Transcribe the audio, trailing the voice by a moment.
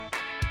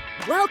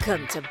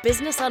Welcome to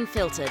Business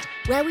Unfiltered,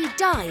 where we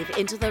dive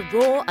into the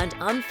raw and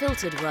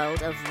unfiltered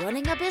world of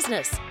running a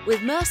business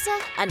with Mercer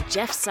and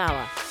Jeff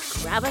Sauer.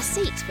 Grab a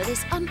seat for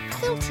this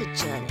unfiltered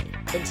journey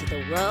into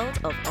the world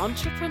of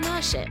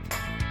entrepreneurship.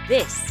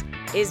 This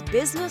is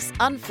Business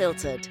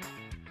Unfiltered.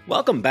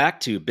 Welcome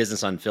back to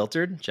Business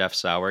Unfiltered. Jeff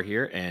Sauer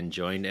here, and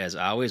joined as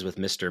always with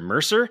Mr.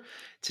 Mercer.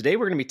 Today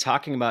we're going to be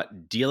talking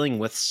about dealing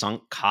with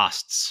sunk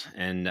costs,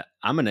 and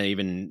I'm going to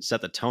even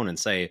set the tone and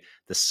say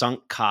the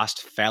sunk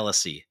cost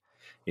fallacy.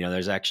 You know,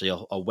 there's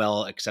actually a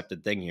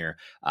well-accepted thing here.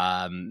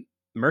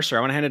 Mercer,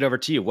 I want to hand it over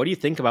to you. What do you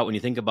think about when you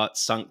think about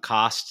sunk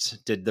costs?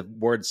 Did the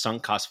word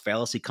sunk cost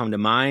fallacy come to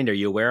mind? Are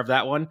you aware of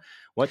that one?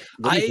 What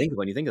do you think of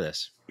when you think of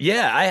this?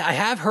 Yeah, I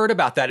have heard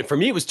about that. And for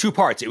me, it was two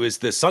parts. It was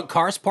the sunk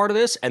cost part of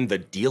this and the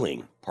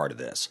dealing part of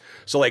this.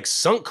 So like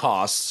sunk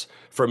costs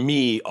for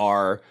me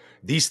are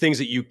these things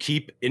that you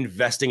keep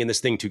investing in this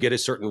thing to get a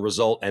certain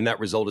result, and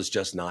that result is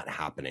just not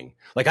happening.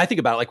 Like I think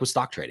about it like with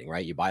stock trading,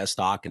 right? You buy a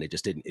stock and it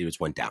just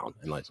went down.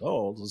 And like,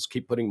 oh, let's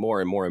keep putting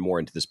more and more and more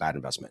into this bad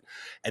investment.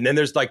 And then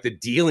there's like the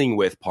dealing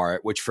with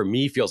part, which for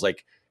me feels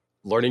like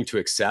learning to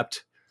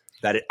accept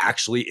that it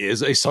actually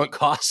is a sunk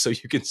cost, so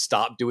you can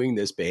stop doing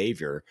this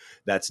behavior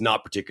that's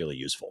not particularly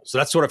useful. So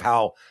that's sort of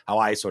how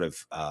I sort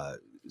of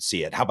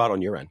see it. How about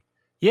on your end?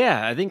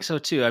 Yeah, I think so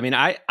too. I mean,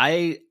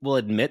 I will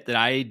admit that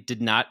I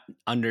didn't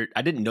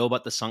know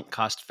about the sunk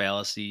cost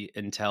fallacy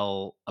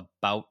until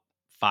about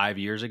 5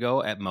 years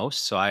ago at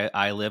most. So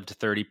I lived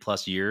 30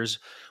 plus years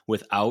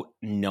without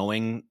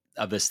knowing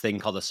of this thing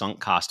called the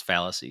sunk cost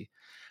fallacy.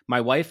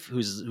 My wife,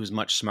 who's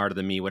much smarter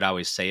than me, would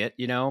always say it,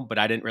 you know, but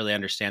I didn't really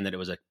understand that it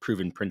was a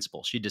proven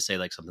principle. She'd just say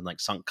like something like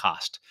sunk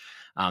cost.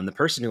 The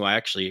person who I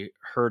actually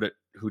heard it,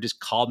 who just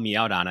called me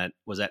out on it,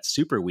 was at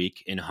Super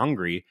Week in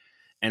Hungary,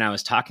 and I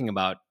was talking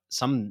about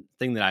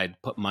something that I'd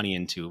put money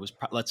into. It was,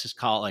 let's just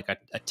call it like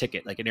a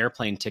ticket, like an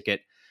airplane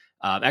ticket.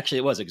 Actually,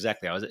 it was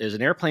exactly. It was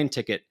an airplane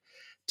ticket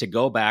to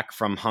go back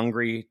from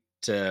Hungary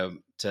to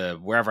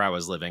wherever I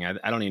was living.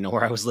 I don't even know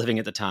where I was living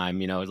at the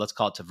time. You know, let's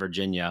call it to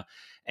Virginia.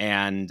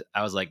 And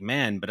I was like,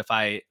 man, but if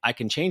I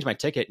can change my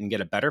ticket and get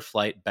a better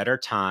flight, better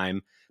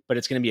time, but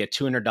it's going to be a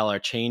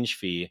 $200 change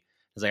fee. I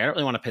was like, I don't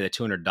really want to pay the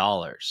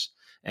 $200.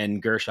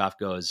 And Gershoff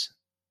goes,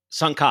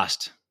 sunk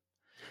cost.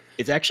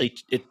 It's actually,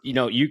 you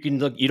know, you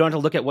don't have to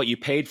look at what you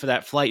paid for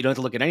that flight. You don't have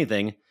to look at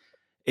anything.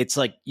 It's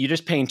like you're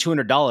just paying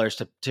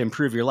 $200 to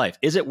improve your life.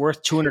 Is it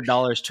worth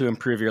 $200 to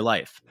improve your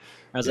life?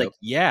 I was like,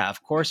 yeah,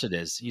 of course it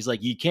is. He's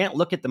like, you can't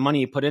look at the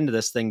money you put into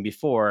this thing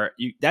before.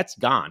 That's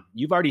gone.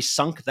 You've already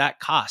sunk that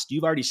cost.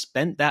 You've already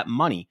spent that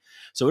money.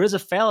 So it is a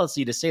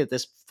fallacy to say that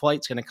this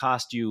flight's going to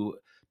cost you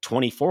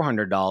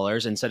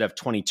 $2,400 instead of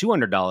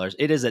 $2,200.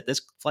 It is that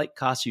this flight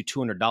costs you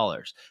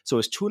 $200. So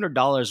is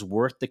 $200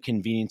 worth the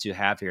convenience you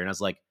have here? And I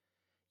was like,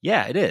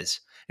 yeah, it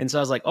is. And so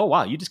I was like, oh,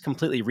 wow, you just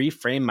completely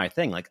reframed my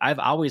thing. Like I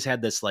always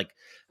had this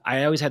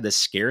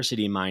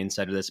scarcity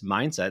mindset, or this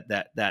mindset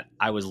that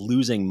I was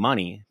losing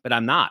money, but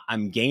I'm not.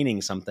 I'm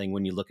gaining something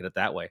when you look at it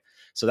that way.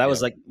 So that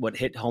was like what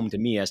hit home to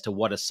me as to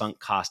what a sunk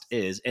cost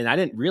is. And I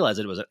didn't realize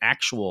it was an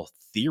actual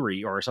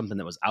theory or something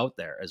that was out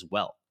there as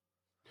well.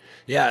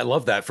 Yeah, I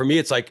love that. For me,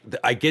 it's like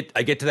I get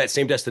to that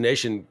same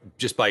destination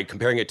just by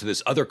comparing it to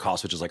this other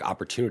cost, which is like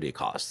opportunity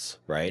costs,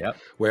 right? Yep.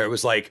 Where it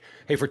was like,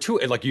 hey,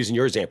 like using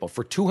your example,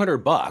 for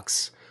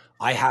 $200,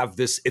 I have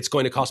this. It's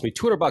going to cost me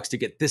 $200 to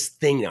get this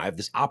thing. I have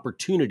this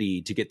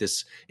opportunity to get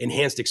this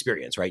enhanced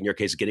experience, right? In your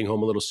case, getting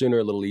home a little sooner,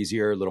 a little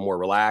easier, a little more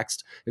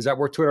relaxed. Is that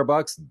worth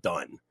 $200?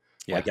 Done.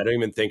 Yeah. Like I don't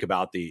even think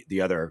about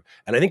the other.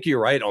 And I think you're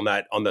right on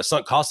that. On the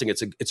sunk costing,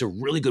 it's a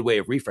really good way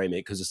of reframing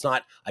it, because it's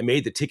not I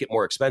made the ticket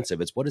more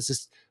expensive. It's what does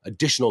this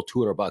additional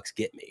 $200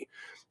 get me?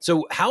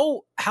 So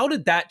how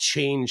did that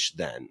change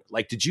then?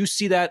 Like, did you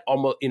see that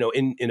almost, you know,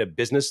 in a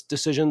business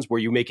decisions? Were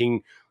you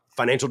making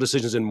financial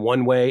decisions in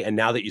one way, and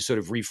now that you sort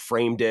of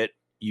reframed it,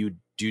 you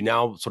do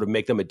now sort of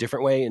make them a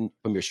different way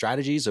from your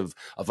strategies of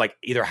like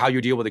either how you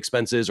deal with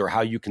expenses or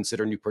how you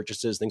consider new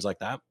purchases, things like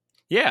that?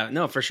 Yeah,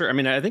 no, for sure. I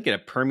mean, I think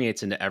it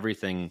permeates into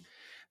everything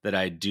that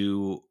I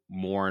do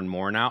more and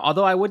more now.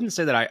 Although I wouldn't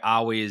say that I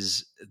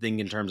always think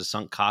in terms of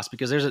sunk cost,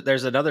 because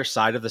there's another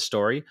side of the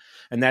story,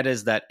 and that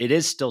is that it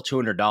is still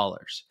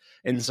 $200.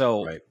 And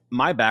so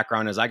my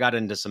background is I got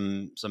into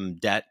some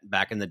debt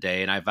back in the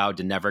day, and I vowed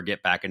to never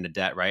get back into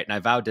debt, right? And I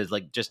vowed to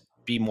like just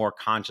be more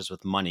conscious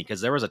with money,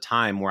 because there was a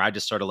time where I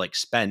just sort of like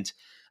spent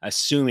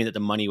assuming that the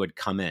money would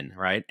come in,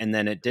 right? And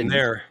then it didn't.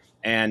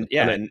 And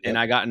yeah, and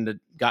I got into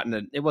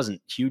it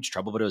wasn't huge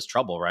trouble, but it was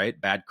trouble,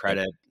 right? Bad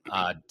credit,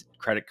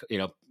 you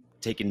know,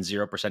 taking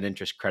 0%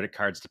 interest credit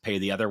cards to pay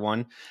the other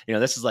one. You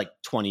know, this is like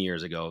 20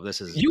 years ago.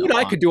 This is you and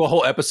I could do a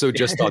whole episode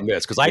just on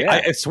this, because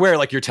I swear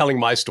like you're telling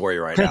my story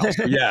right now.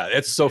 So yeah,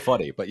 it's so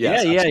funny. But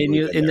yes, yeah.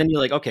 And then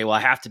you're like, okay, well, I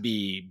have to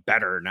be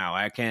better now.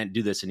 I can't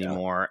do this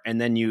anymore. Yeah.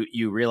 And then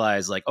you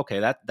realize like, okay,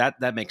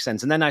 that makes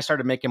sense. And then I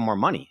started making more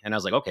money, and I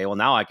was like, okay, well,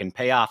 now I can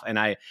pay off. And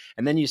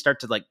then you start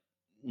to like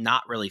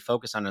not really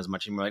focus on it as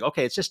much anymore. Like,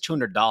 okay, it's just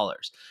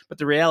 $200. But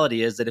the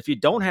reality is that if you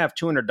don't have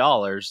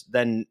 $200,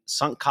 then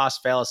sunk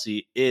cost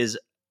fallacy is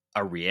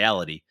a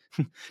reality.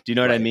 Do you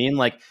know what I Right. mean?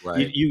 Like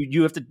Right.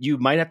 you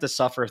might have to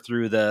suffer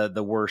through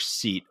the worst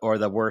seat or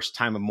the worst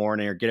time of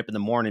morning or get up in the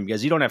morning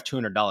because you don't have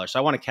 $200. So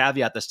I want to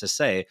caveat this to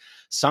say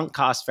sunk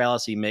cost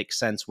fallacy makes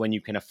sense when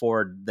you can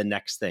afford the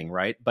next thing,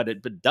 right? But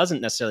it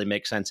doesn't necessarily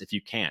make sense if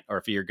you can't or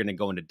if you're going to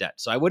go into debt.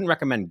 So I wouldn't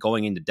recommend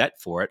going into debt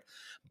for it.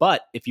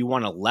 But if you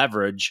want to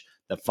leverage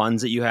the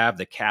funds that you have,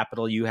 the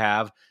capital you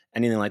have,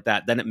 anything like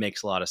that, then it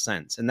makes a lot of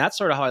sense. And that's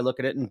sort of how I look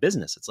at it in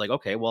business. It's like,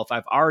 okay, well, if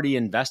I've already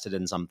invested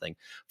in something,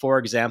 for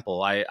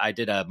example, I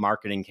did a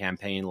marketing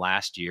campaign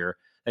last year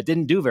that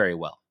didn't do very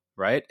well,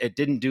 right? It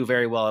didn't do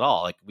very well at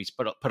all. Like we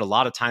put a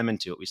lot of time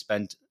into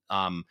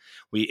it.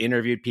 We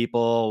interviewed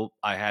people.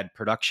 I had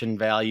production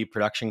value,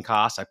 production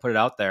costs. I put it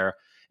out there.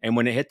 And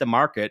when it hit the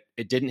market,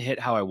 it didn't hit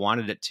how I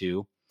wanted it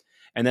to.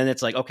 And then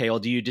it's like, okay, well,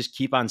 do you just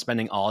keep on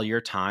spending all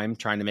your time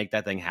trying to make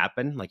that thing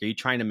happen? Like, are you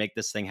trying to make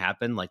this thing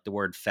happen? Like the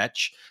word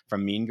fetch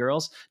from Mean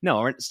Girls?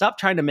 No, stop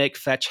trying to make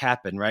fetch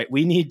happen, right?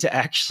 We need to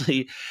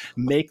actually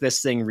make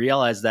this thing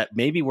realize that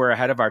maybe we're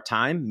ahead of our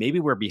time. Maybe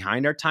we're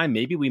behind our time.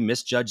 Maybe we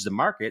misjudged the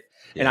market.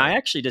 And Yeah. I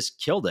actually just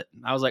killed it.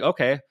 I was like,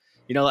 okay,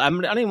 I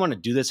don't even want to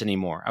do this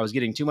anymore. I was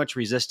getting too much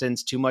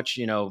resistance, too much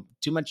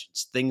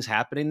things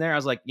happening there. I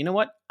was like, you know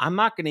what? I'm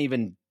not going to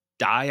even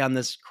die on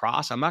this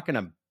cross. I'm not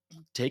going to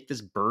take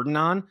this burden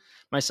on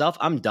myself.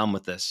 I'm done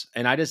with this.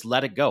 And I just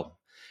let it go.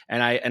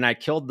 And I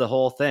killed the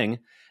whole thing.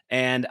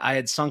 And I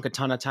had sunk a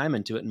ton of time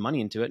into it and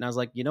money into it. And I was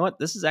like, you know what?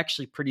 This is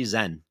actually pretty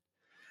zen.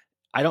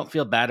 I don't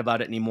feel bad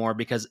about it anymore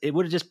because it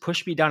would have just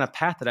pushed me down a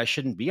path that I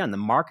shouldn't be on. The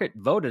market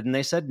voted and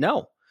they said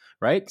no.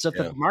 Right. So if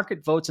Yeah. the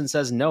market votes and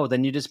says no,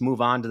 then you just move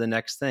on to the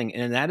next thing.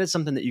 And that is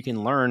something that you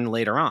can learn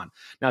later on.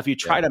 Now, if you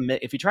try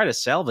to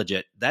salvage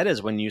it, that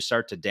is when you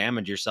start to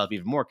damage yourself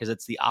even more because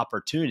it's the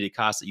opportunity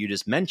cost that you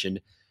just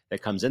mentioned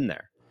that comes in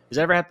there. Does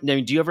that ever happen? I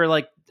mean,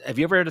 have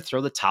you ever had to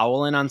throw the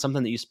towel in on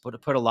something that you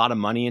put a lot of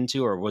money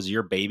into or was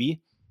your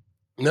baby?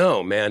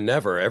 No, man,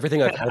 never.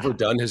 Everything I've ever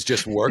done has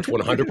just worked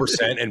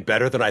 100% and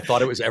better than I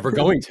thought it was ever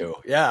going to.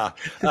 Yeah.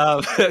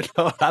 No,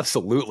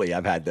 absolutely.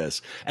 I've had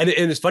this. And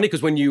it's funny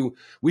because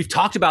we've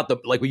talked about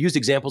we used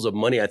examples of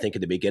money, I think,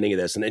 at the beginning of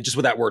this. And just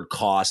with that word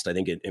cost, I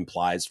think it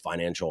implies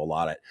financial a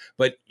lot.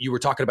 But you were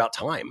talking about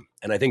time.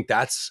 And I think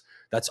that's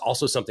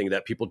also something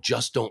that people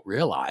just don't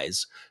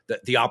realize,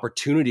 that the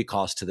opportunity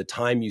cost to the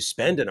time you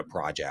spend in a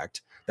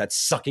project that's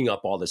sucking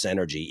up all this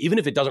energy, even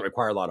if it doesn't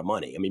require a lot of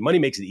money. I mean, money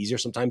makes it easier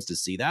sometimes to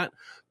see that,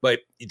 but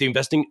the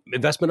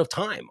investment of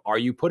time, are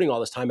you putting all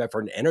this time,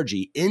 effort, and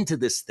energy into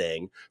this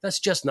thing that's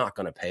just not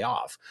going to pay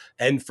off?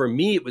 And for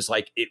me, it was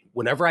like,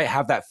 whenever I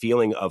have that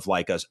feeling of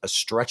like a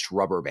stretched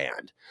rubber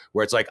band,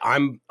 where it's like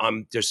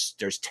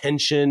there's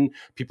tension,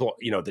 people,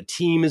 the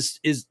team is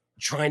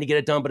trying to get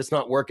it done, but it's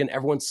not working.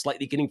 Everyone's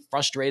slightly getting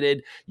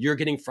frustrated. You're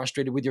getting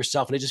frustrated with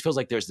yourself. And it just feels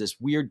like there's this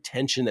weird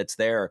tension that's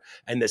there.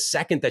 And the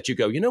second that you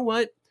go, you know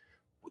what?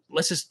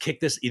 Let's just kick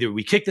this. Either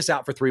we kick this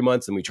out for 3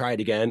 months and we try it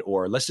again,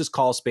 or let's just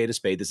call a spade a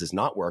spade. This is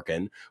not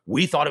working.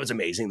 We thought it was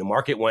amazing. The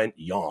market went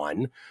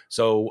yawn.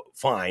 So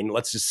fine,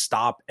 let's just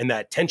stop. And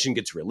that tension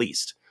gets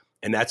released.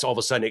 And that's all of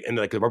a sudden, and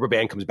like the rubber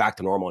band comes back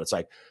to normal. And it's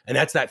like, and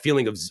that's that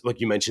feeling of, like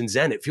you mentioned,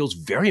 Zen. It feels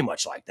very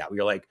much like that. Where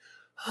you're like,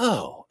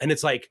 oh, and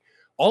it's like,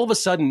 all of a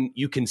sudden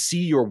you can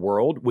see your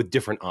world with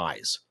different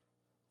eyes.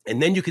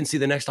 And then you can see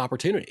the next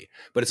opportunity.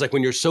 But it's like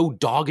when you're so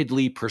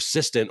doggedly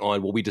persistent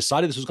on, well, we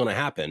decided this was going to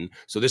happen,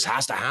 so this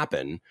has to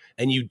happen.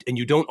 And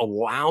you don't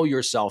allow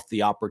yourself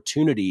the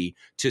opportunity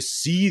to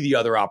see the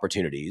other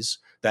opportunities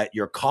that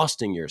you're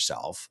costing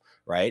yourself,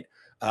 right?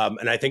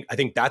 And I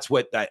think that's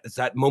what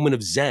that moment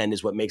of Zen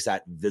is what makes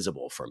that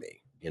visible for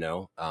me.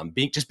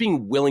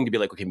 Being willing to be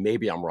like, okay,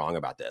 maybe I'm wrong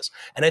about this.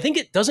 And I think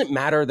it doesn't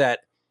matter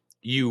that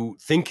you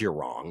think you're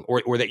wrong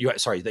or that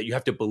you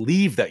have to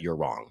believe that you're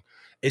wrong.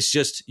 It's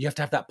just, you have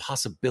to have that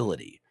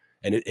possibility,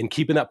 and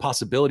keeping that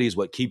possibility is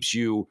what keeps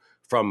you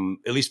from,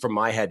 at least from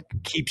my head,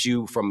 keeps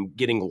you from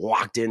getting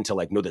locked into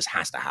like, no, this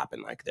has to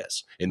happen like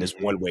this in this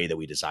one way that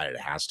we decided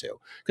it has to.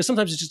 Because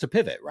sometimes it's just a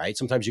pivot, right?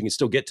 Sometimes you can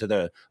still get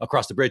to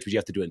across the bridge, but you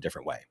have to do it a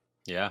different way.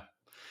 Yeah.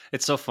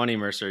 It's so funny,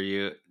 Mercer.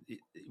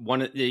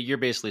 You're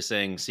basically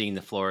saying seeing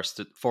the forest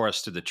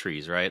through the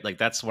trees, right? Like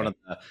that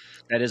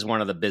is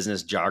one of the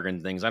business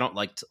jargon things. I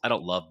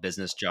don't love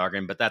business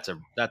jargon, but that's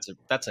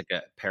like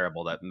a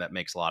parable that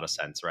makes a lot of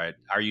sense, right?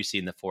 Are you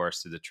seeing the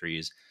forest through the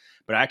trees?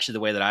 But actually, the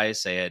way that I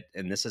say it,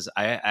 and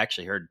I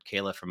actually heard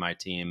Kayla from my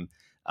team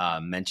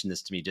mention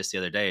this to me just the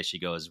other day. She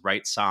goes,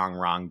 "Right song,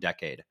 wrong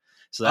decade."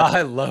 So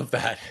I love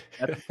that.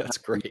 that's That's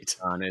great.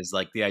 on is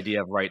like the idea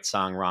of right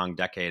song, wrong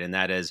decade. And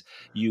that is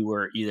you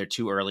were either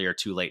too early or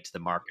too late to the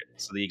market.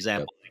 So the Yep.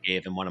 example I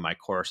gave in one of my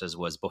courses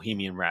was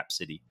Bohemian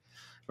Rhapsody,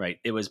 right?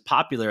 It was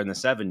popular in the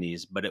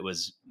 70s, but it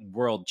was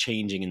world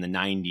changing in the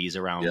 90s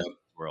around Yep. the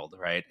world,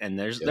 right? And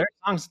there Yep. are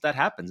songs that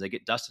happens. They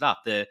get dusted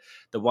off. The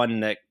one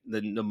that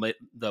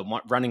the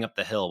one Running Up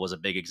the Hill was a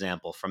big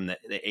example from the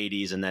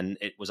 80s, and then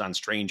it was on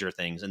Stranger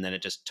Things, and then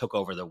it just took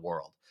over the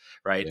world.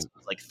 Right. Yeah. So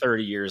it's like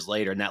 30 years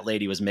later, and that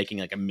lady was making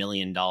like $1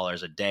 million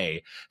a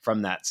day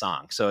from that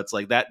song. So it's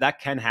like that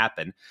can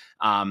happen.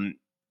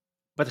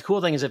 But the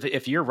cool thing is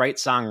if you're right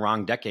song,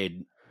 wrong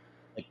decade,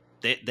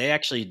 They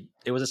actually,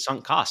 it was a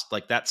sunk cost.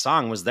 Like that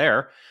song was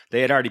there.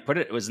 They had already put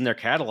it. It was in their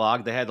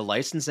catalog. They had the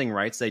licensing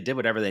rights. They did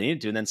whatever they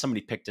needed to, and then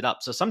somebody picked it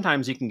up. So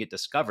sometimes you can get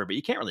discovered, but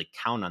you can't really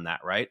count on that,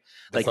 right?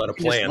 That's Like not you a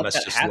can just plan. let That's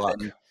that just luck.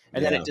 happen,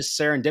 and then Yeah. it just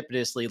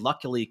serendipitously,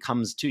 luckily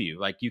comes to you.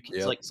 Like you,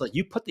 Yep. it's like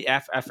you put the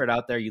effort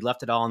out there. You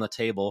left it all on the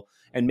table,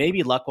 and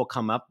maybe luck will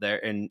come up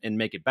there and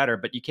make it better.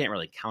 But you can't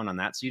really count on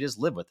that, so you just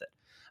live with it.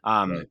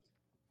 Right.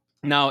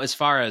 Now, as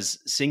far as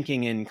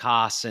sinking in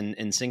costs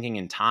and sinking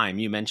in time,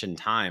 you mentioned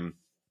time.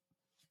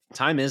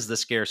 Time is the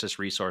scarcest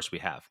resource we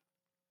have.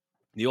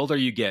 The older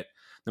you get,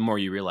 the more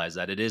you realize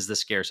that it is the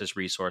scarcest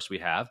resource we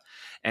have.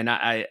 And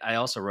I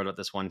also wrote it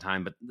this one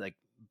time, but like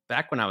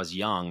back when I was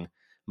young,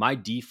 my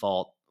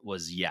default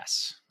was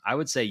yes. I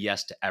would say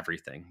yes to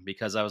everything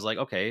because I was like,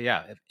 okay,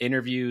 yeah,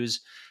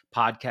 interviews,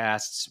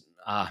 podcasts.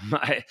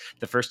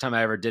 The first time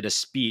I ever did a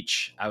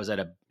speech, I was at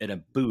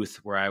a booth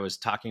where I was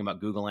talking about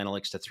Google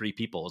Analytics to 3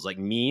 people. It was like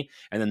me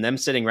and then them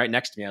sitting right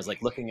next to me. I was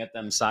like looking at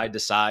them side to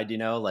side,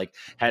 like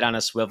head on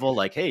a swivel,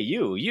 like, hey,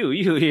 you,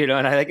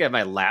 and I had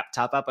my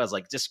laptop up. I was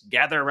like, just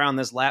gather around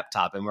this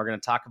laptop and we're going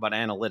to talk about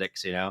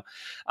analytics, Yeah.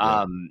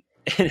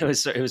 And it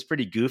was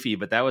pretty goofy,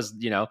 but that was,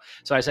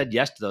 so I said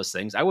yes to those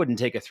things. I wouldn't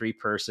take a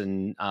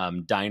 3-person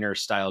diner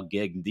style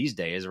gig these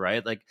days,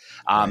 right? Like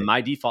Right. my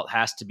default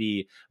has to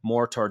be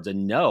more towards a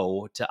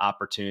no to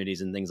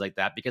opportunities and things like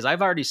that, because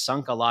I've already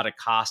sunk a lot of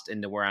cost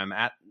into where I'm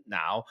at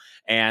now,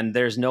 and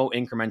there's no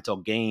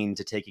incremental gain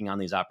to taking on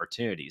these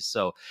opportunities.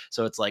 So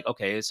it's like,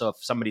 okay, so if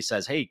somebody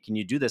says, hey, can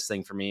you do this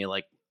thing for me?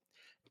 Like,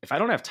 if I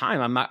don't have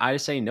time, I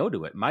say no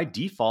to it. My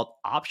default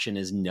option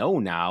is no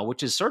now,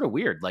 which is sort of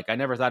weird. Like I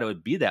never thought it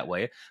would be that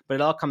way, but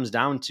it all comes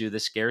down to the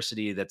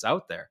scarcity that's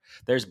out there.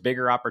 There's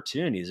bigger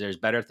opportunities. There's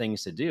better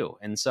things to do.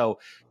 And so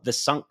the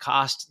sunk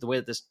cost, the way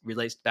that this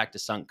relates back to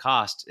sunk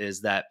cost is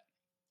that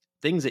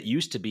things that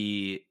used to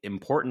be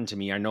important to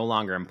me are no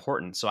longer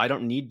important. So I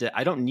don't need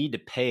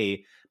to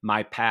pay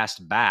my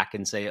past back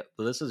and say,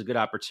 well, this is a good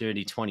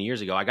opportunity 20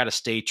 years ago. I got to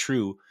stay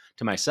true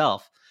to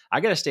myself. I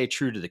got to stay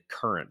true to the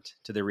current,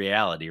 to the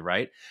reality,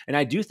 right? And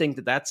I do think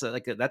that that's a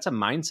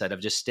mindset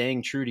of just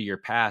staying true to your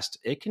past.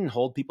 It can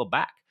hold people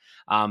back.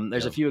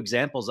 There's a few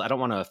examples. I don't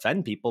want to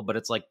offend people, but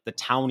it's like the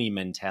townie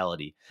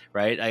mentality,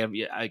 right?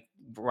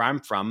 Where I'm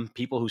from,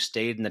 people who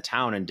stayed in the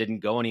town and didn't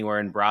go anywhere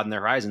and broaden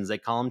their horizons, they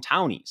call them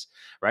townies,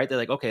 right? They're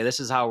like, okay, this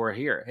is how we're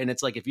here. And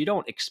it's like, if you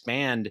don't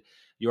expand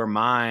your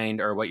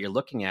mind or what you're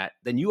looking at,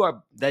 then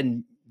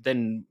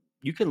then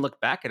you can look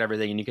back at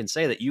everything and you can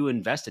say that you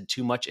invested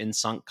too much in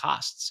sunk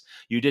costs.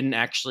 You didn't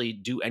actually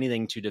do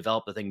anything to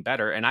develop the thing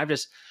better. And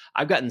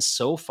I've gotten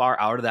so far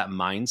out of that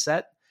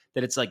mindset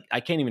that it's like, I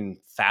can't even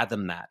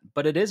fathom that,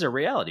 but it is a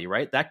reality,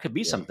 right? That could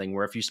be something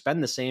where if you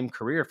spend the same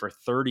career for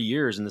 30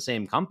 years in the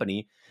same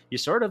company, you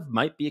sort of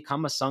might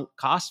become a sunk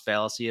cost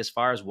fallacy as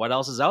far as what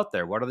else is out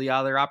there. What are the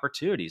other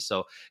opportunities?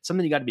 So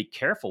something you got to be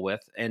careful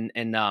with. And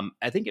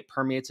I think it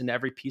permeates into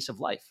every piece of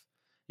life.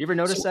 You ever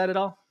notice that at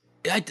all?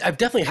 I've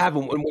definitely had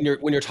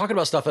when you're talking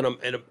about stuff and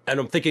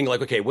I'm thinking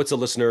like, okay, what's the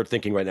listener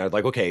thinking right now?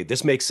 Like, okay,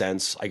 this makes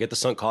sense. I get the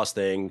sunk cost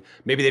thing.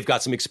 Maybe they've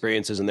got some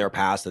experiences in their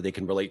past that they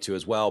can relate to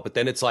as well. But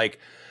then it's like,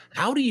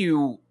 how do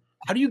you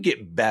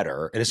get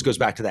better? And this goes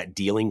back to that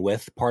dealing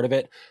with part of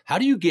it. How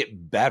do you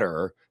get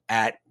better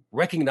at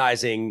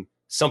recognizing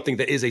something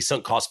that is a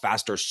sunk cost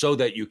faster so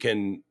that you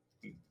can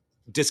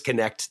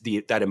disconnect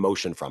that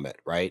emotion from it,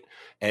 right?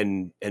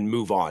 And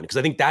move on. Because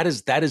I think that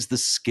is the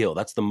skill.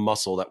 That's the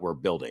muscle that we're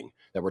building,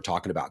 that we're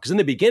talking about. Because in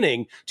the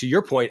beginning, to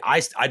your point,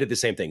 I did the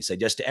same thing.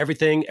 Said yes to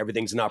everything.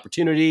 Everything's an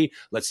opportunity.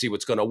 Let's see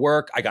what's going to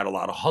work. I got a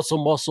lot of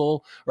hustle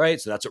muscle, right?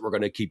 So that's what we're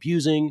going to keep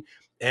using.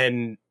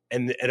 And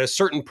at a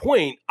certain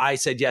point, I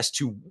said yes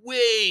to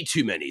way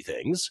too many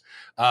things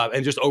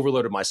and just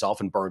overloaded myself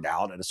and burned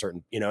out at a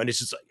certain, and it's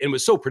just, it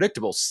was so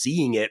predictable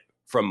seeing it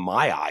from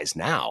my eyes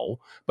now.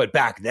 But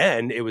back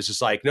then it was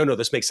just like, no,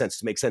 this makes sense.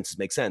 This makes sense. This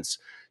makes sense,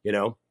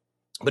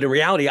 But in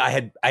reality, I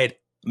had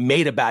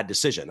made a bad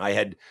decision. I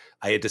had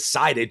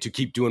decided to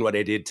keep doing what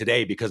I did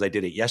today because I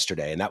did it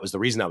yesterday. And that was the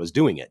reason I was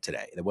doing it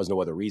today. There was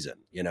no other reason,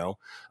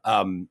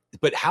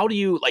 But how do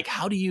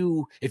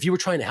you, if you were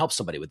trying to help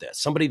somebody with this,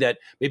 somebody that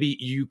maybe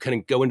you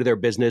can go into their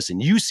business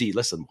and you see,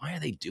 listen, why are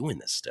they doing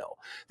this still?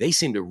 They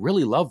seem to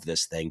really love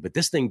this thing, but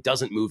this thing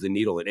doesn't move the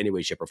needle in any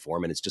way, shape, or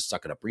form. And it's just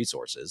sucking up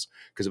resources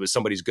because it was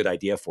somebody's good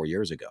idea 4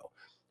 years ago.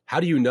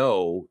 How do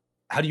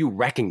you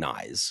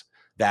recognize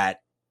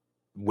that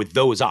with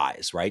those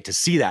eyes, right? To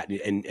see that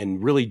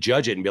and really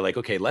judge it and be like,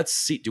 okay, let's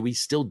see, do we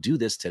still do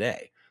this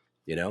today?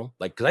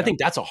 Because I think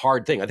that's a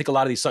hard thing. I think a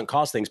lot of these sunk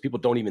cost things people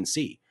don't even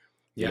see.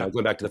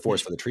 Going back to the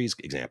forest for the trees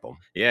example.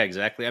 Yeah,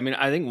 exactly. I mean,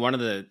 I think one of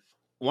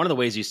the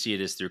ways you see it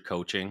is through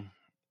coaching.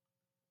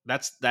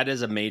 That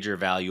is a major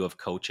value of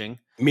coaching.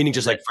 Meaning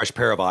just like fresh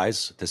pair of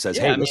eyes that says,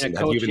 hey, listen,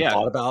 have you even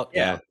thought about?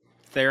 Yeah.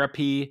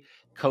 Therapy,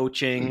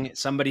 coaching,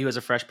 somebody who has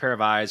a fresh pair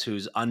of eyes,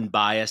 who's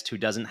unbiased, who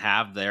doesn't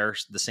have the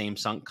same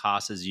sunk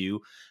costs as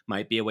you,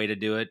 might be a way to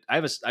do it. I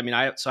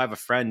have a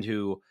friend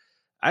who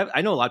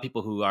I know a lot of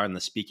people who are in the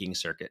speaking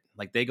circuit.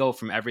 Like they go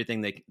from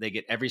everything, they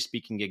get every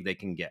speaking gig they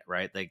can get,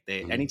 right? Like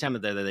anytime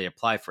that they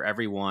apply for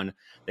everyone,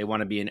 they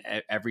want to be in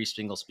every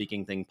single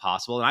speaking thing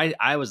possible. And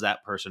I was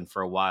that person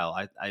for a while.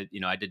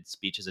 I did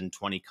speeches in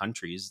 20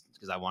 countries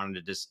because I wanted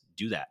to just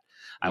do that.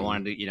 I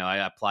wanted to, I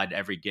applied to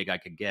every gig I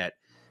could get.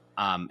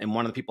 And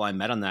one of the people I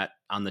met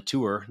on the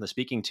tour, the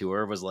speaking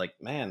tour, was like,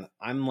 man,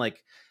 I'm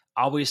like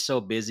always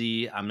so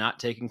busy. I'm not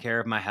taking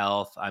care of my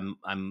health.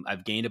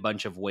 I've gained a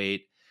bunch of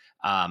weight.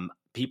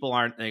 People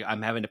aren't,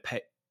 I'm having to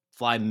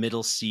fly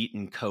middle seat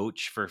and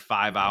coach for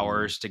 5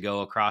 hours to go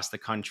across the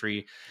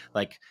country.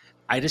 Like,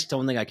 I just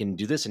don't think I can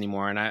do this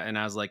anymore. And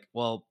I was like,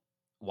 well,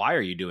 why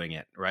are you doing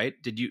it? Right.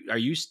 Are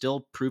you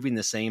still proving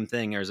the same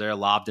thing? Or is there a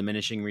law of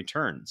diminishing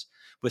returns?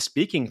 With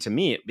speaking, to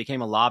me, it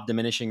became a law of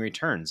diminishing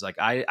returns. Like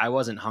I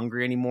wasn't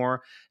hungry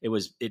anymore.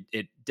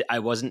 I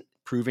wasn't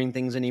proving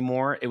things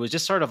anymore. It was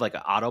just sort of like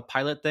an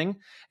autopilot thing.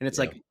 And it's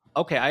like,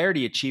 okay, I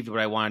already achieved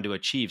what I wanted to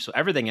achieve. So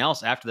everything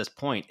else after this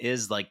point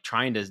is like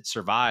trying to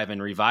survive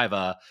and revive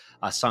a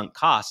sunk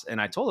cost.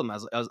 And I told him, I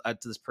was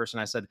to this person,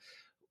 I said,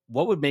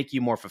 what would make you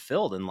more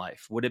fulfilled in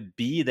life? Would it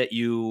be that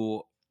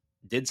you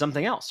did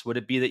something else? Would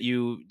it be that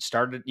you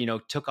started,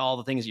 took all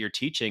the things that you're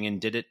teaching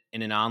and did it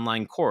in an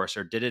online course,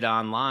 or did it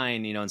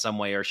online, in some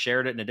way, or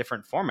shared it in a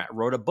different format,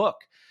 wrote a book,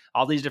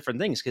 all these different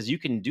things? Because you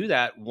can do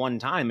that one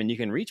time and you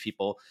can reach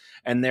people,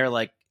 and they're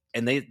like,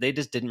 and they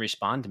just didn't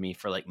respond to me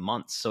for like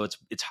months. So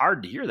it's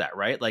hard to hear that,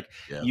 right? Like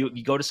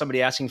you go to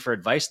somebody asking for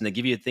advice and they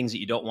give you things that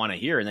you don't want to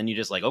hear. And then you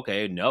just like,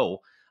 okay,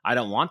 no, I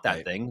don't want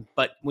that thing.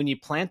 But when you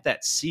plant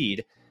that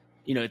seed,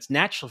 it's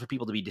natural for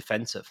people to be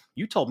defensive.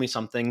 You told me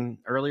something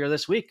earlier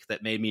this week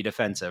that made me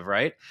defensive,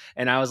 right?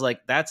 And I was like,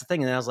 that's the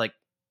thing. And I was like,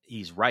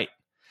 he's right.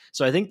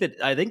 So I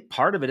think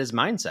part of it is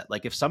mindset.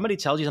 Like if somebody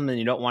tells you something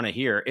you don't want to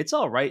hear, it's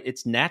all right.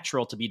 It's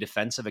natural to be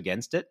defensive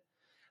against it.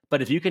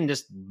 But if you can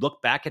just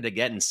look back at it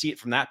again and see it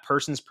from that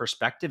person's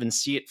perspective and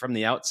see it from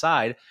the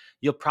outside,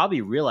 you'll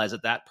probably realize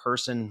that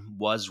person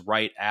was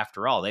right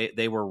after all.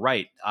 They were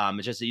right.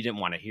 It's just that you didn't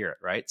want to hear it,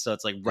 right? So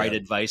it's like right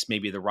advice,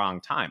 maybe the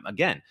wrong time.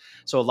 Again,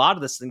 so a lot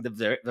of this thing,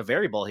 the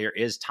variable here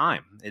is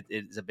time.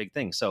 It's a big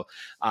thing. So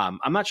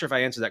I'm not sure if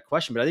I answered that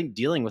question, but I think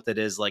dealing with it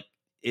is like,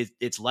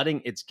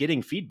 it's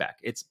getting feedback.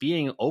 It's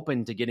being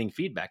open to getting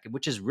feedback,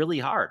 which is really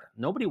hard.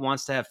 Nobody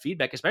wants to have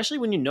feedback, especially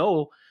when you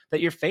know that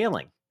you're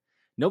failing.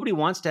 Nobody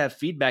wants to have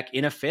feedback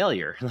in a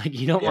failure. Like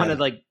you don't want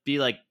to be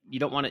like, you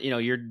don't want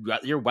to,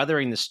 you're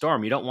weathering the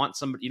storm. You don't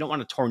want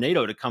a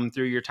tornado to come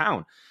through your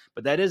town,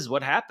 but that is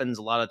what happens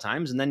a lot of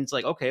times. And then it's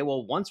like, okay,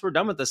 well, once we're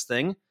done with this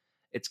thing,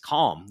 it's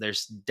calm.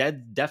 There's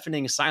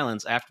deafening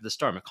silence after the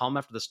storm, a calm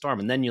after the storm.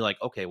 And then you're like,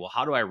 okay, well,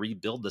 how do I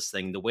rebuild this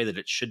thing the way that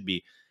it should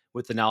be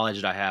with the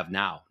knowledge that I have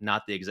now,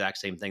 not the exact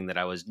same thing that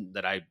I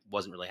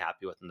wasn't really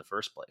happy with in the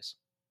first place.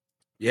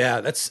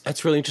 Yeah,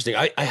 that's really interesting.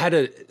 I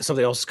had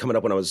something else coming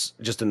up when I was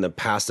just in the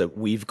past that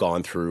we've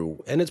gone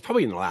through, and it's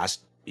probably in the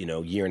last,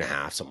 year and a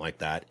half, something like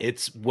that.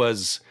 It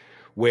was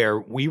where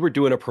we were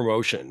doing a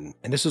promotion,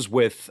 and this is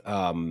with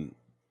copywriting,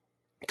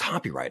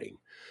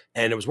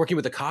 and it was working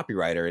with a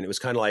copywriter, and it was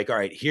kind of like, all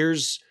right,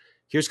 here's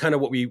kind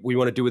of what we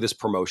want to do with this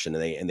promotion,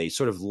 and they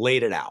sort of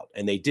laid it out,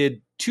 and they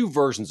did 2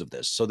 versions of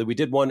this. So that we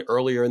did one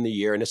earlier in the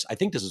year, and I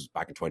think this is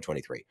back in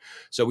 2023.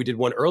 So we did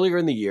one earlier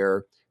in the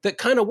year that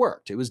kind of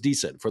worked. It was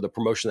decent for the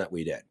promotion that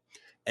we did.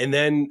 And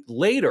then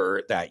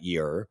later that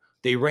year,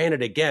 they ran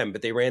it again,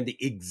 but they ran the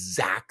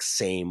exact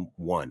same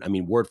one. I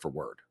mean, word for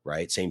word,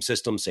 right? Same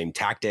system, same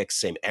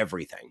tactics, same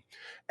everything.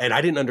 And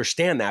I didn't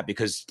understand that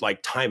because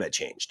like time had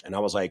changed. And I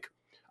was like,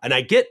 and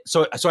I get,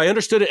 so I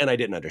understood it and I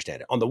didn't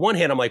understand it. On the one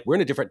hand, I'm like, we're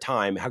in a different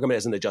time. How come it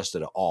hasn't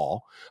adjusted at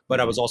all? But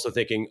I was also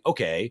thinking,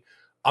 okay,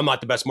 I'm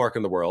not the best marketer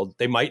in the world.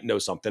 They might know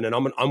something, and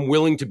I'm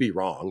willing to be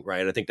wrong,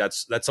 right? I think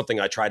that's something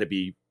I try to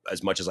be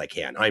as much as I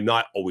can. I'm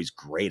not always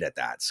great at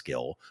that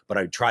skill, but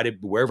I try to,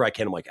 wherever I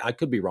can, I'm like, I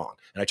could be wrong.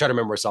 And I try to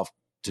remember myself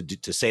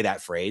to say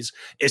that phrase,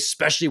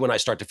 especially when I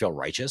start to feel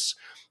righteous.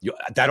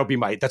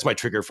 That's my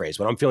trigger phrase.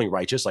 When I'm feeling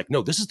righteous, like,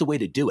 no, this is the way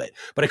to do it,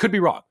 but I could be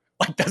wrong.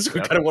 Like that's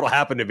kind of what'll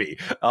happen to me.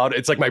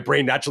 It's like my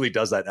brain naturally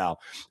does that now.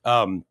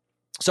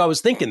 So I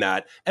was thinking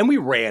that, and we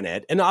ran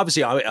it, and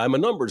obviously I'm a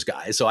numbers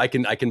guy, so I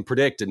can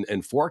predict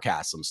and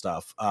forecast some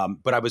stuff.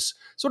 But I was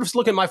sort of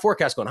looking at my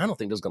forecast, going, I don't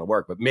think this is going to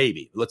work, but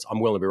maybe. I'm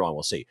willing to be wrong.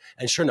 We'll see.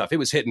 And sure enough, it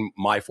was hitting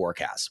my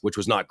forecast, which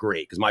was not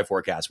great because my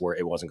forecasts were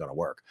it wasn't going to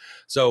work.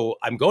 So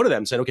I'm going to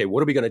them saying, okay,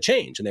 what are we going to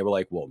change? And they were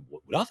like, well,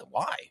 nothing.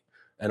 Why?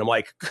 And I'm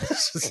like,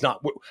 it's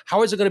not.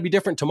 How is it going to be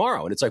different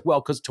tomorrow? And it's like,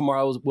 well, because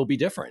tomorrow will be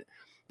different.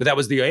 But that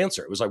was the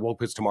answer. It was like, well,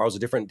 because tomorrow's a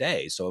different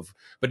day. So,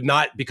 but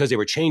not because they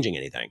were changing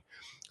anything.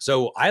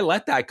 So I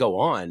let that go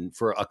on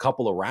for a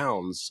couple of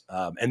rounds.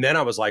 And then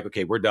I was like,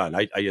 okay, we're done.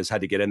 I just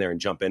had to get in there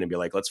and jump in and be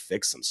like, let's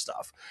fix some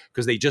stuff.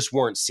 Because they just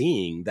weren't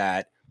seeing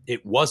that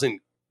it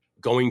wasn't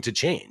going to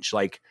change.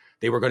 Like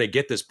they were going to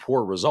get this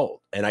poor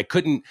result. And I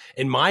couldn't,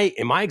 in my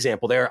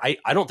example there,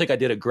 I don't think I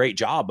did a great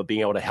job of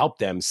being able to help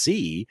them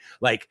see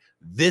like,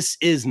 this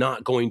is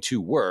not going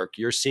to work.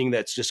 You're seeing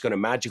that's just going to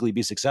magically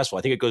be successful.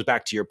 I think it goes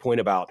back to your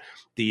point about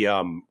the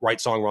right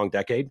song, wrong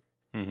decade.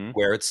 Mm-hmm.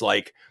 where it's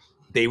like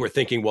they were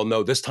thinking, well,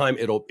 no, this time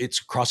it's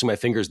crossing my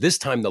fingers. This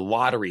time the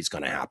lottery is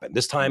going to happen.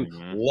 This time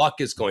Mm-hmm. luck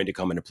is going to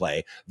come into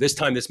play. This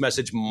time this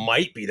message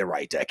might be the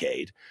right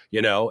decade,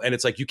 and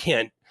it's like, you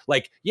can't,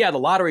 like, yeah, the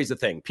lottery is a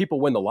thing.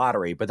 People win the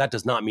lottery, but that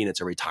does not mean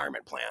it's a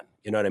retirement plan.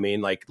 You know what I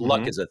mean? Like,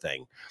 luck Mm-hmm. is a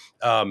thing.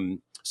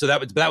 So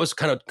that was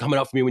kind of coming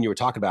up for me when you were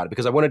talking about it,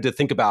 because I wanted to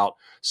think about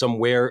some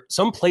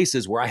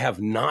places where I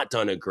have not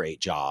done a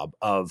great job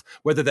of,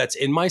 whether that's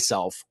in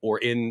myself or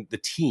in the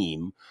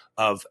team,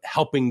 of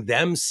helping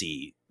them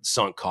see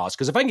sunk costs.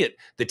 Because if I can get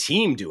the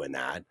team doing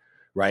that,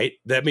 right,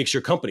 that makes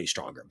your company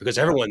stronger, because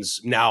everyone's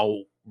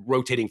now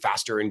rotating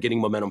faster and getting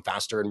momentum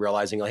faster and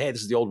realizing, like, hey,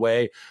 this is the old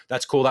way.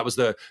 That's cool. That was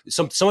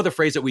some of the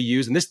phrase that we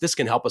use, and this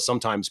can help us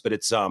sometimes, but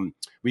it's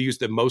we use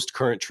the most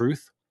current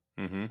truth.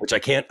 Mm-hmm. Which I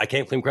can't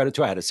claim credit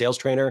to. I had a sales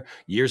trainer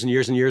years and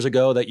years and years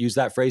ago that used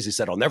that phrase. He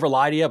said, "I'll never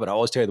lie to you, but I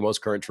always tell you the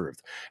most current truth."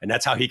 And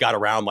that's how he got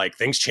around, like,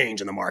 things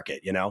change in the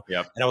market, Yep.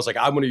 And I was like,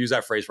 I'm going to use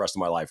that phrase for the rest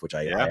of my life, which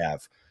I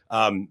have.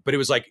 But it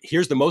was like,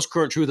 here's the most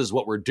current truth is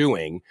what we're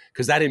doing,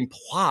 because that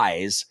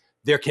implies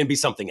there can be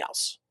something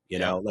else,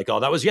 like,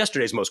 oh, that was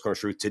yesterday's most current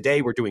truth.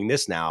 Today we're doing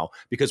this now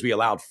because we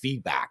allowed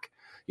feedback,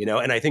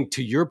 And I think,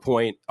 to your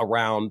point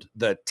around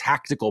the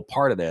tactical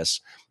part of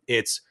this,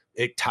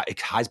 it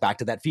ties back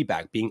to that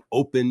feedback, being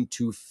open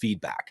to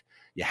feedback.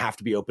 You have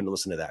to be open to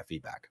listen to that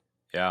feedback.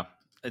 Yeah.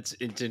 It's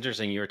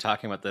interesting. You were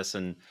talking about this,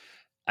 and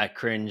I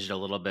cringed a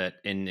little bit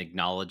in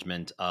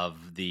acknowledgement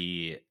of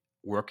the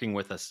working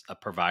with a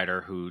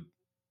provider who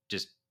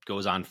just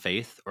goes on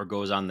faith or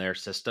goes on their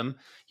system,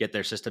 yet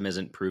their system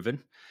isn't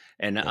proven.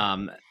 And,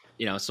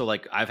 so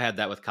like, I've had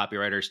that with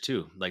copywriters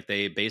too. Like,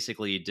 they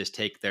basically just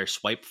take their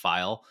swipe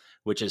file,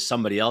 which is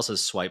somebody else's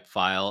swipe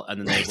file, and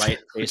then they write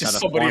based on a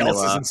somebody formula.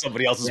 else's and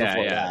somebody else's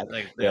before that.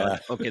 Like, they're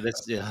like, okay,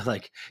 this,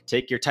 like,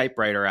 take your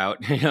typewriter out,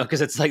 because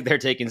it's like they're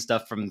taking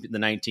stuff from the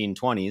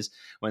 1920s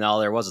when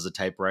all there was a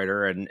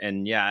typewriter.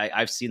 And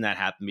I've seen that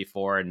happen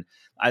before. And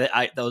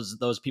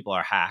those people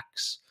are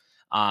hacks.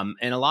 And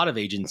a lot of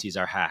agencies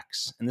are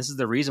hacks. And this is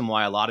the reason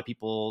why a lot of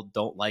people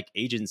don't like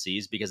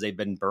agencies, because they've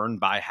been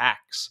burned by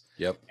hacks.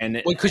 Yep.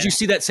 And because you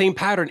see that same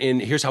pattern in,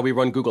 here's how we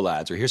run Google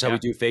ads, or here's how we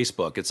do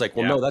Facebook. It's like,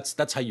 well, no,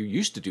 that's how you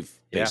used to do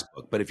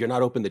Facebook. But if you're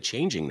not open to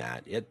changing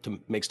that, it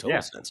makes total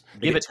sense.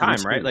 Give it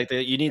time, right? Like,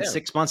 you need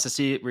 6 months to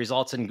see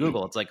results in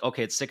Google. It's like,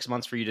 okay, it's 6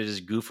 months for you to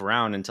just goof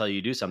around until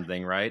you do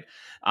something, right?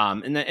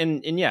 In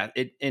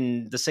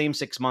the same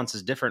 6 months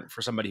is different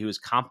for somebody who is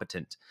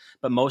competent.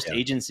 But most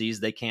agencies,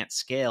 they can't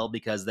scale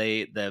because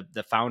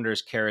the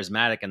founder's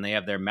charismatic and they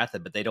have their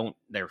method, but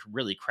they're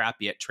really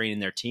crappy at training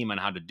their team on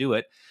how to do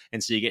it.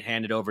 And so you get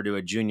handed over to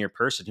a junior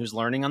person who's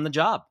learning on the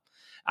job.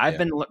 I've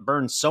been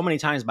burned so many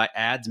times by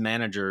ads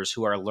managers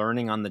who are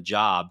learning on the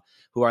job,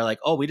 who are like,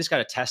 oh, we just got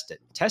to test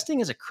it.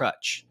 Testing is a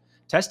crutch.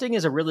 Testing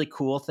is a really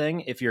cool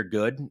thing if you're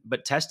good,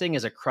 but testing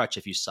is a crutch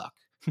if you suck.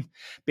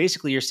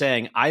 Basically, you're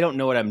saying, I don't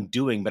know what I'm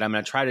doing, but I'm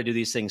going to try to do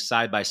these things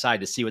side by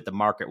side to see what the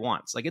market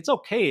wants. Like, it's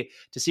okay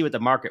to see what the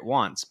market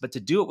wants, but to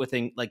do it with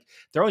like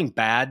throwing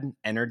bad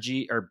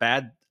energy or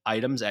bad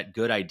items at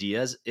good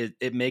ideas,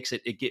 it makes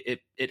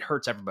it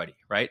hurts everybody,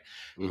 right?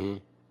 Mm-hmm.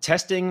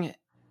 Testing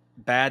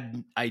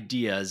bad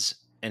ideas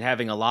and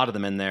having a lot of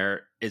them in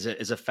there is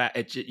a fact.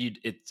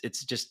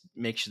 It's just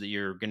makes sure that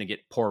you're going to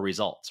get poor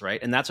results,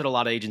 right? And that's what a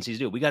lot of agencies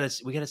do. We got to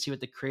see what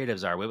the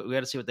creatives are. We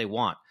got to see what they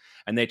want,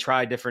 and they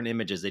try different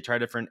images. They try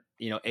different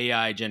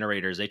AI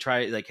generators. They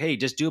try, like, hey,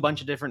 just do a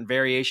bunch of different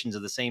variations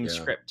of the same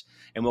script,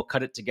 and we'll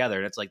cut it together.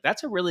 And it's like,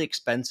 that's a really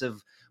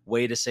expensive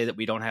way to say that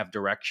we don't have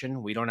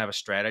direction, we don't have a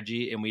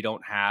strategy, and we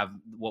don't have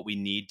what we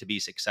need to be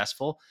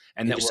successful,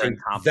 and that we're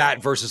incompetent.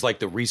 That versus like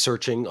the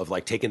researching of,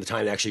 like, taking the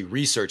time to actually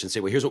research and say,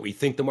 well, here's what we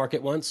think the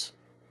market wants.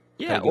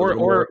 Yeah,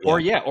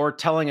 or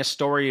telling a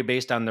story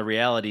based on the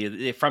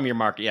reality from your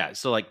market. Yeah,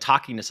 so like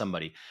talking to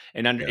somebody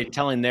and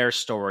telling their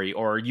story,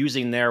 or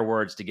using their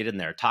words to get in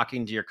there,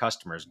 talking to your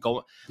customers.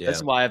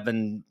 That's why I've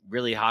been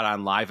really hot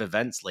on live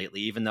events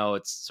lately, even though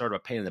it's sort of a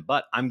pain in the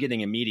butt. I'm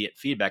getting immediate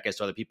feedback as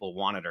to whether people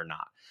want it or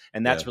not,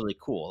 and that's really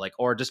cool. Like,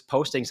 or just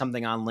posting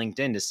something on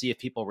LinkedIn to see if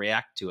people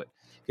react to it.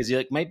 Because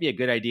it might be a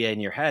good idea in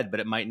your head, but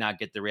it might not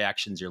get the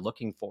reactions you're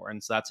looking for.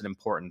 And so that's an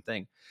important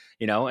thing,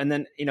 and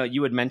then,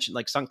 you would mention,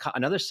 like,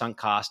 another sunk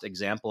cost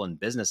example in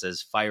business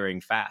is firing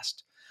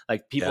fast.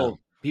 Like, people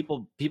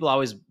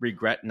always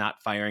regret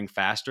not firing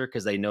faster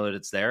because they know that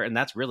it's there. And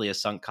that's really a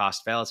sunk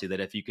cost fallacy, that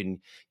if you can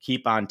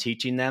keep on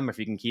teaching them, if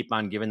you can keep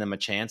on giving them a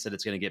chance that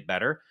it's going to get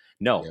better,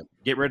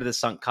 get rid of the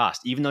sunk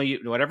cost. Even though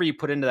whatever you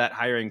put into that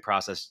hiring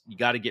process, you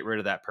got to get rid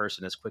of that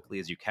person as quickly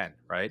as you can.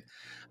 Right.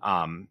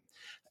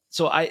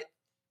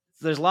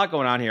 There's a lot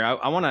going on here.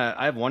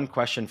 I have one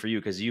question for you,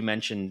 because you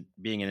mentioned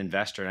being an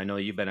investor, and I know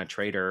you've been a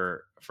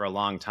trader for a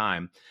long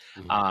time.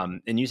 Mm-hmm.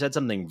 And you said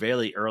something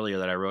very earlier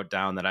that I wrote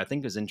down that I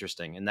think is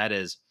interesting. And that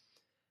is,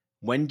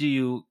 when do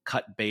you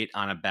cut bait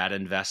on a bad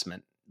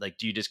investment? Like,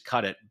 do you just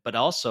cut it? But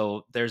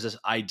also, there's this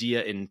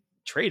idea in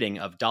trading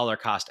of dollar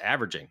cost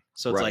averaging.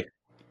 So it's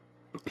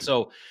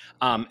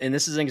and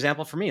this is an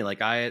example for me.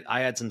 Like, I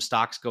had some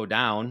stocks go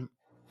down,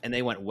 and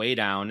they went way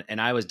down,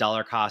 and I was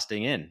dollar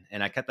costing in,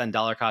 and I kept on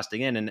dollar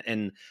costing in,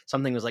 and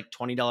something was like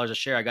 $20 a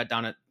share. I got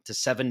down to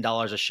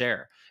 $7 a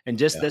share. And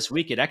just Yeah. this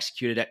week it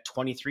executed at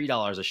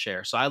 $23 a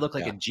share. So I look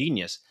like Yeah. a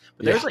genius.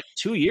 But Yeah. there's like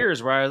 2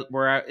 years where I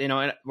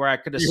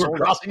could have You were sold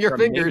crossing your for a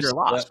major fingers.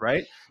 loss, Yeah.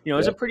 right? You know,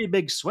 it's Yeah. a pretty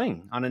big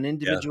swing on an Yeah.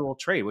 individual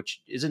trade,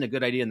 which isn't a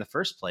good idea in the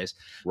first place.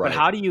 But Right.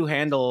 how do you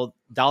handle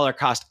dollar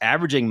cost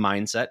averaging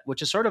mindset,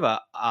 which is sort of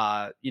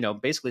a,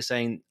 basically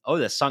saying, oh,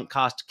 the sunk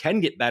cost can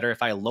get better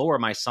if I lower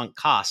my sunk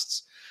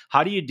costs.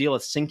 How do you deal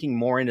with sinking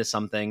more into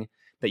something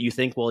that you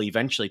think will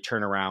eventually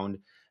turn around,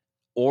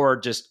 or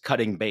just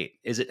cutting bait?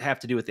 Is it have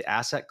to do with the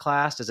asset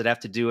class? Does it have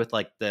to do with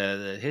like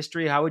the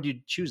history? How would you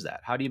choose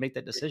that? How do you make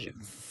that decision?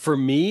 For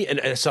me,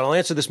 and so I'll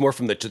answer this more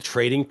from the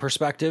trading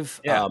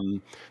perspective, Yeah.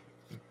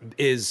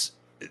 is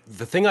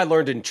the thing I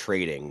learned in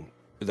trading,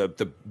 the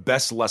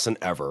best lesson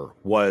ever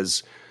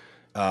was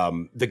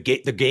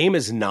the game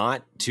is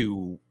not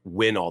to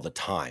win all the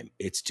time.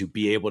 It's to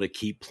be able to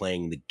keep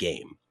playing the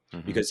game.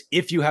 Mhm. Because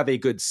if you have a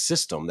good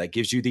system that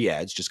gives you the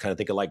edge, just kind of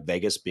think of like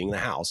Vegas being the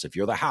house. If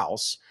you're the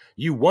house,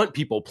 you want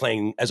people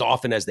playing as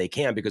often as they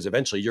can, because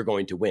eventually you're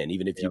going to win.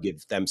 Even if you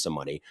give them some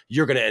money,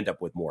 you're going to end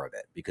up with more of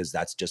it, because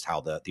that's just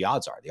how the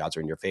odds are. The odds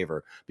are in your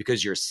favor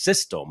because your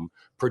system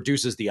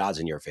produces the odds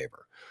in your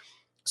favor.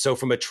 So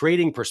from a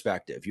trading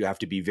perspective, you have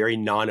to be very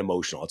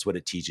non-emotional. That's what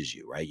it teaches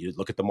you, right? You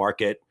look at the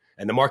market,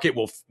 and the market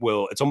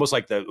will it's almost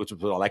like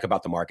what I like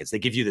about the markets. They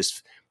give you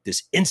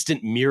this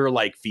instant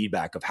mirror-like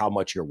feedback of how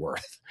much you're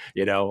worth,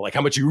 like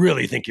how much you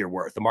really think you're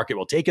worth. The market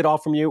will take it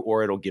off from you,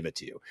 or it'll give it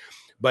to you.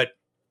 But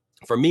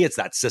for me, it's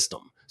that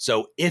system.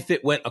 So if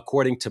it went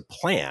according to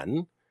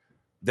plan,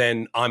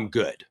 then I'm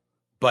good.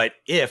 But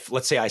if,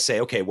 let's say I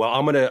say, okay, well,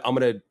 I'm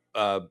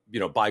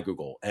gonna buy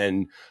Google,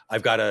 and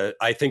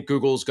I think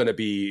Google's going to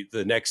be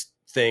the next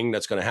thing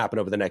that's going to happen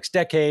over the next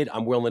decade.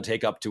 I'm willing to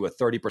take up to a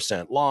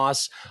 30%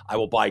 loss. I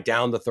will buy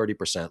down the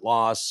 30%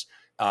 loss.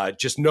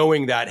 Just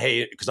knowing that,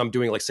 hey, because I'm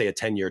doing like say a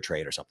 10-year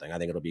trade or something, I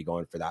think it'll be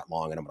going for that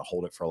long, and I'm going to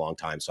hold it for a long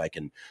time so I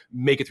can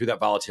make it through that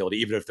volatility,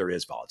 even if there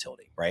is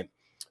volatility, right?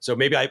 So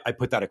maybe I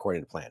put that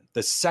according to plan.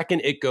 The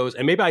second it goes,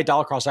 and maybe I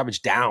dollar cost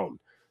average down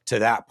to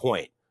that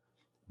point.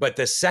 But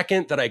the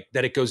second that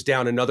it goes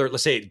down another,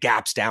 let's say it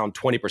gaps down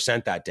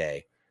 20% that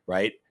day,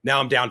 right? Now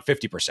I'm down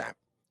 50%.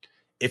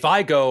 If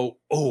I go,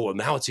 oh,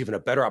 now it's even a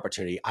better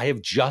opportunity, I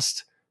have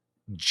just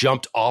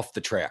jumped off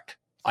the track.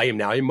 I am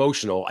now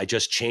emotional. I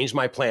just changed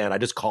my plan. I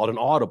just called an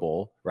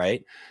audible,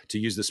 right? To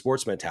use the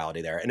sports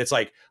mentality there. And it's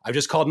like, I've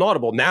just called an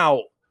audible.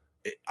 Now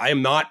I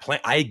am not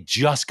playing. I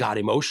just got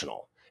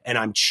emotional, and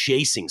I'm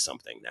chasing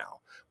something now.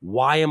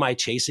 Why am I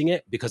chasing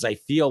it? Because I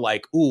feel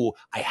like, ooh,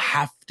 I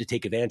have to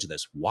take advantage of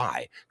this.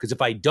 Why? Because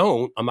if I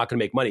don't, I'm not going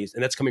to make money.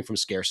 And that's coming from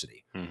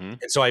scarcity. Mm-hmm.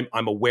 And so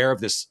I'm aware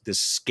of this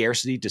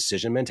scarcity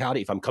decision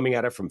mentality. If I'm coming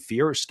at it from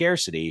fear or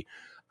scarcity,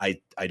 I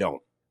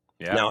don't.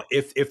 Yeah. Now,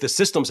 if the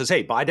system says,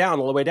 hey, buy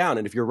down all the way down,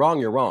 and if you're wrong,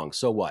 you're wrong.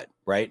 So what,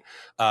 right?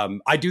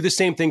 I do the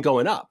same thing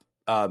going up.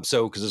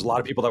 So because there's a lot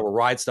of people that will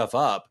ride stuff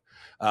up.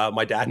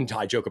 My dad and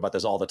I joke about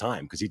this all the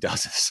time, because he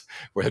does this,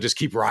 where he'll just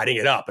keep riding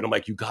it up. And I'm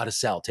like, you got to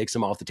sell, take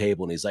some off the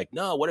table. And he's like,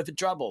 no, what if it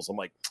doubles? I'm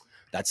like,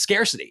 that's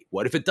scarcity.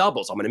 What if it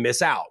doubles? I'm going to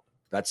miss out.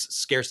 That's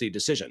scarcity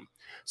decision.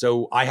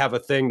 So I have a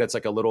thing that's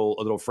like a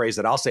little phrase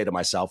that I'll say to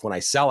myself when I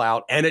sell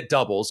out and it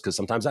doubles, because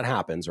sometimes that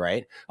happens,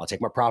 right? I'll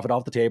take my profit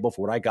off the table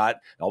for what I got.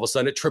 All of a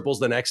sudden it triples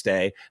the next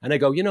day. And I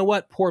go, you know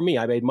what? Poor me,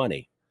 I made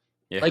money.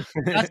 Yeah. Like,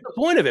 that's the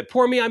point of it.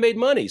 Poor me, I made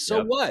money. So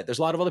Yep. what? There's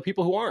a lot of other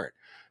people who aren't.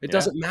 It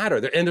doesn't matter.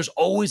 And there's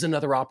always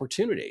another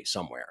opportunity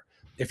somewhere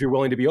if you're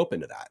willing to be open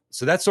to that.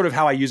 So that's sort of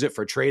how I use it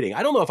for trading.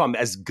 I don't know if I'm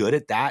as good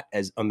at that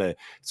as on the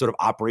sort of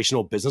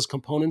operational business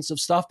components of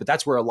stuff, but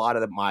that's where a lot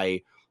of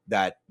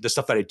the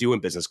stuff that I do in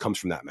business comes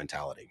from that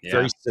mentality. Yeah.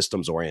 Very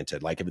systems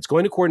oriented. Like if it's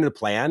going according to the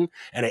plan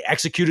and I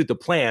executed the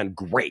plan,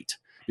 great,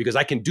 because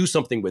I can do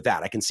something with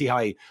that. I can see how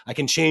I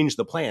can change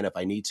the plan if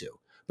I need to.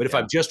 But if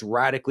I'm just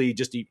radically,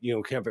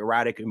 kind of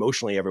erratic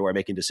emotionally everywhere,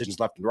 making decisions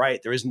left and right,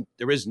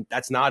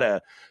 that's not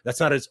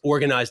as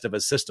organized of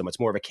a system. It's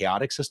more of a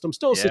chaotic system,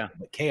 still a system,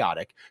 but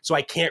chaotic. So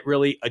I can't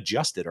really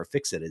adjust it or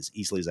fix it as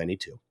easily as I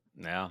need to.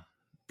 Yeah.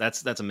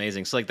 That's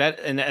amazing. So like that,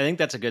 and I think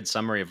that's a good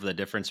summary of the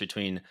difference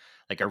between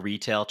like a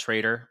retail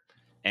trader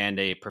and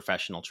a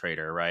professional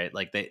trader, right?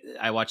 Like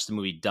I watched the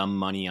movie Dumb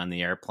Money on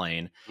the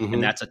airplane,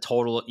 and that's a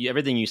total,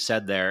 everything you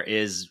said there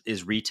is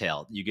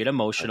retail. You get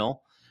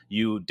emotional.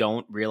 You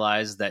don't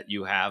realize that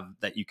you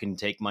can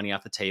take money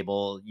off the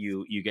table.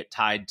 You get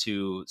tied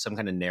to some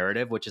kind of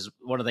narrative, which is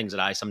one of the things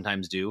that I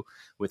sometimes do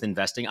with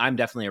investing. I'm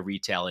definitely a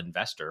retail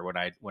investor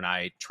when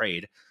I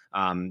trade,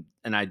 and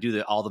I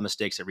do all the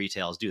mistakes that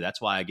retailers do. That's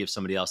why I give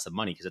somebody else the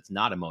money, because it's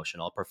not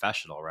emotional,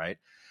 professional, right?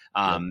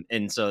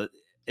 And so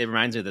it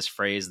reminds me of this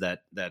phrase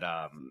that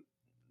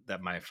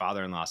my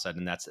father-in-law said,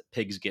 and that's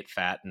pigs get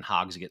fat and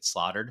hogs get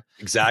slaughtered.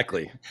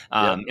 Exactly.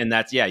 And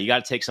that's, you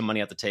got to take some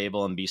money off the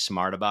table and be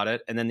smart about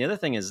it. And then the other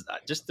thing is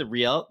just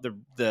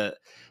the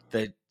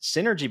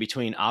synergy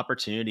between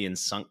opportunity and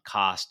sunk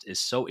cost is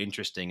so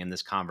interesting in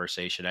this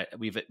conversation.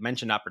 We've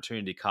mentioned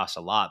opportunity cost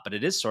a lot, but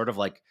it is sort of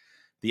like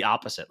the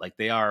opposite. Like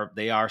they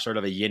are sort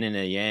of a yin and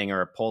a yang,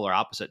 or a polar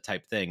opposite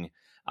type thing.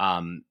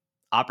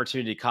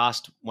 Opportunity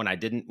cost, when I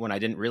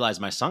didn't realize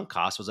my sunk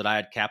cost, was that I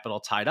had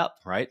capital tied up,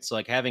 right? So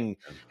like having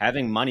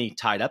money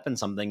tied up in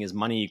something is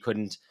money you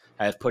couldn't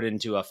have put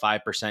into a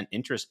 5%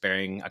 interest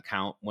bearing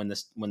account when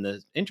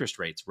the interest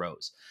rates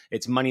rose.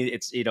 It's money.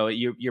 It's,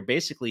 you're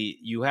basically,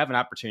 you have an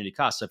opportunity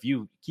cost. So if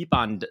you keep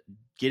on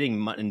getting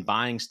money and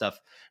buying stuff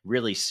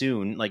really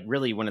soon, like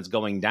really when it's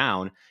going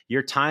down,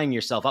 you're tying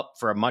yourself up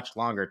for a much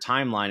longer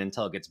timeline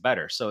until it gets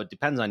better. So it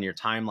depends on your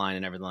timeline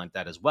and everything like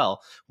that as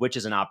well, which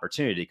is an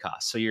opportunity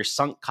cost. So your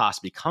sunk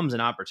cost becomes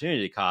an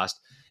opportunity cost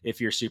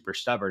if you're super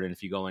stubborn and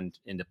if you go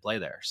into play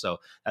there. So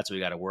that's what we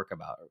got to work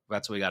about.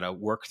 That's what we got to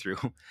work through.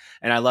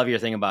 And I love your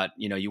thing about,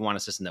 you want a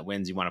system that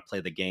wins, you want to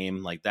play the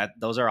game like that.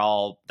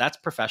 That's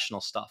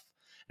professional stuff.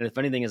 And if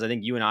anything is, I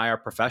think you and I are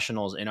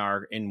professionals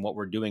in what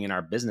we're doing in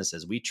our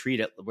businesses. We treat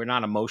it, we're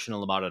not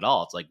emotional about it at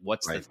all. It's like,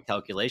 what's the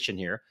calculation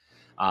here?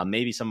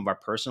 Maybe some of our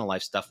personal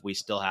life stuff, we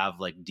still have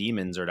like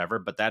demons or whatever,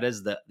 but that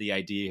is the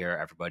idea here,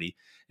 everybody.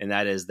 And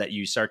that is that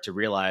you start to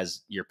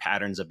realize your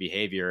patterns of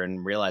behavior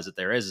and realize that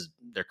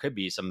there could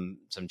be some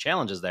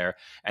challenges there,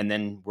 and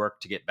then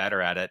work to get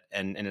better at it.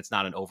 And it's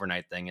not an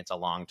overnight thing. It's a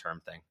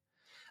long-term thing.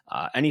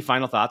 Any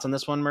final thoughts on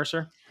this one,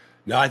 Mercer?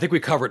 No, I think we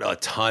covered a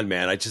ton,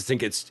 man. I just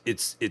think it's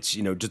just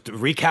the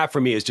recap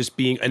for me is just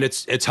being, and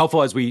it's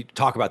helpful as we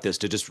talk about this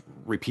to just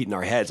repeat in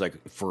our heads,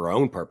 like for our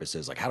own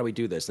purposes, like how do we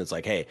do this? And it's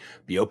like, hey,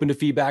 be open to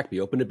feedback,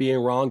 be open to being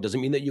wrong. Doesn't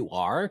mean that you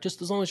are,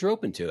 just as long as you're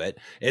open to it.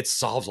 It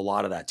solves a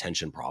lot of that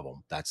tension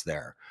problem that's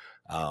there.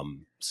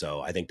 So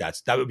I think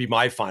that would be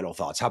my final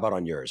thoughts. How about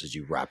on yours as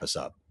you wrap us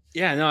up?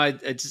 Yeah, no,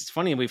 it's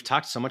funny. We've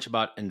talked so much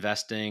about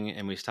investing,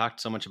 and we've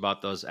talked so much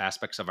about those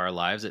aspects of our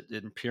lives. It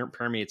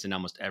permeates in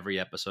almost every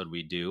episode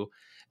we do.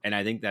 And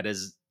I think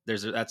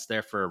that's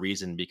there for a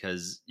reason,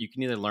 because you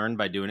can either learn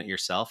by doing it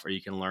yourself, or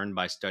you can learn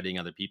by studying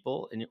other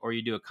people, or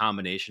you do a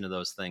combination of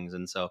those things.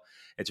 And so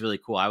it's really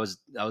cool. I was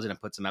going to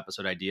put some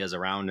episode ideas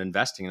around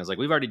investing, and I was like,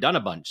 we've already done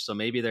a bunch, so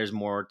maybe there's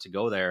more to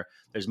go there.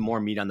 There's more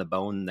meat on the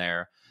bone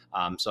there.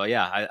 So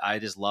yeah, I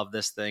just love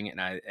this thing,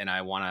 and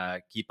I want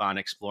to keep on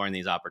exploring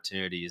these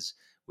opportunities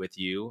with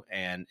you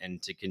and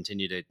to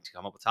continue to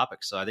come up with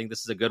topics. So I think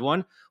this is a good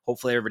one.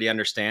 Hopefully everybody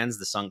understands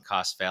the sunk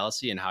cost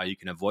fallacy and how you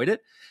can avoid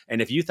it.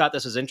 And if you thought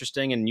this was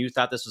interesting and you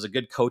thought this was a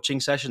good coaching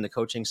session, the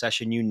coaching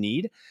session you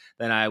need,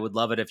 then I would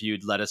love it if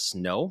you'd let us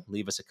know,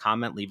 leave us a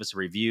comment, leave us a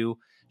review,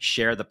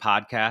 share the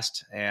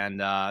podcast,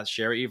 and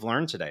share what you've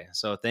learned today.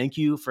 So thank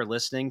you for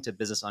listening to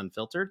Business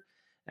Unfiltered.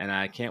 And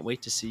I can't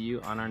wait to see you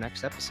on our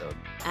next episode.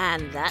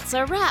 And that's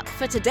a wrap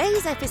for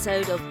today's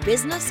episode of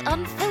Business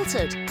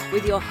Unfiltered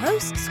with your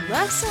hosts,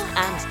 Mercer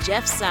and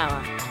Jeff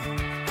Sauer.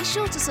 Be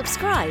sure to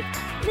subscribe,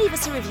 leave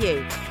us a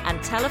review,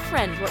 and tell a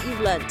friend what you've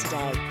learned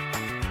today.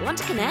 Want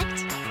to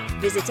connect?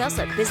 Visit us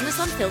at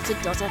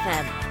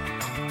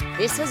businessunfiltered.fm.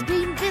 This has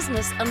been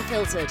Business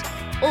Unfiltered,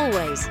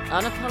 always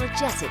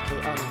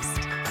unapologetically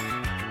honest.